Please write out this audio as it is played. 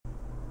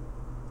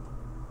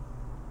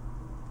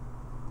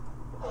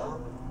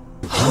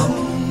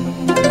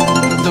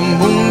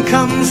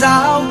runs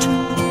out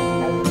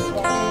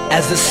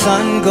as the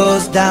sun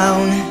goes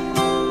down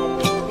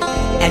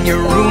and your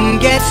room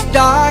gets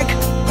dark,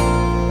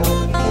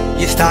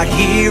 you start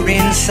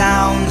hearing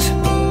sounds.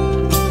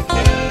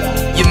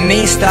 You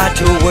may start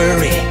to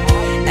worry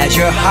as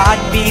your heart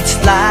beats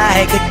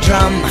like a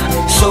drum.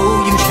 So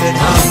you should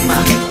hum,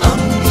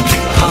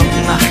 hum,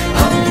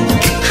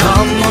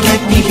 come on,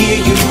 let me hear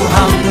you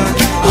hum.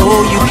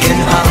 Oh, you can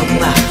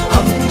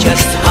hum,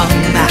 just hum.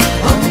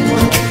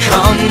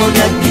 Come on,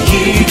 let me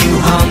hear you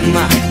hum.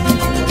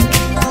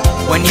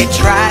 When you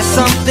try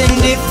something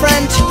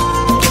different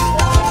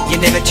you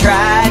never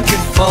tried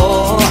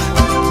before,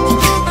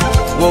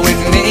 well,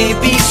 it may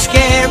be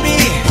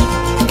scary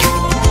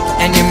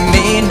and you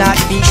may not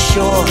be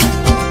sure,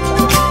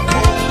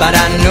 but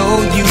I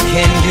know you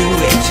can do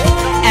it,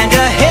 and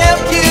to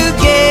help you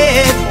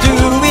get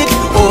through it,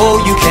 oh,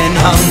 you can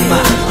hum,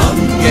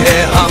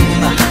 yeah, hum.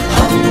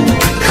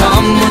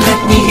 Come on,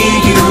 let me hear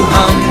you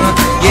hum,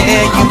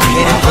 yeah, you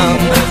can hum,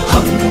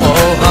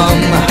 oh,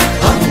 hum.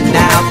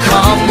 Now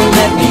come on,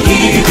 let me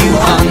hear you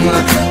hum,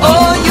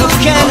 oh, you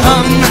can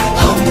hum,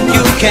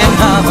 you can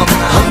hum.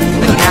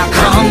 Now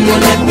come on,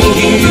 let me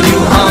hear you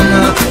hum,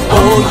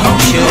 oh, you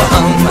should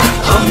hum.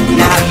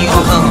 Now you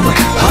hum,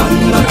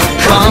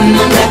 come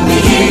on, let me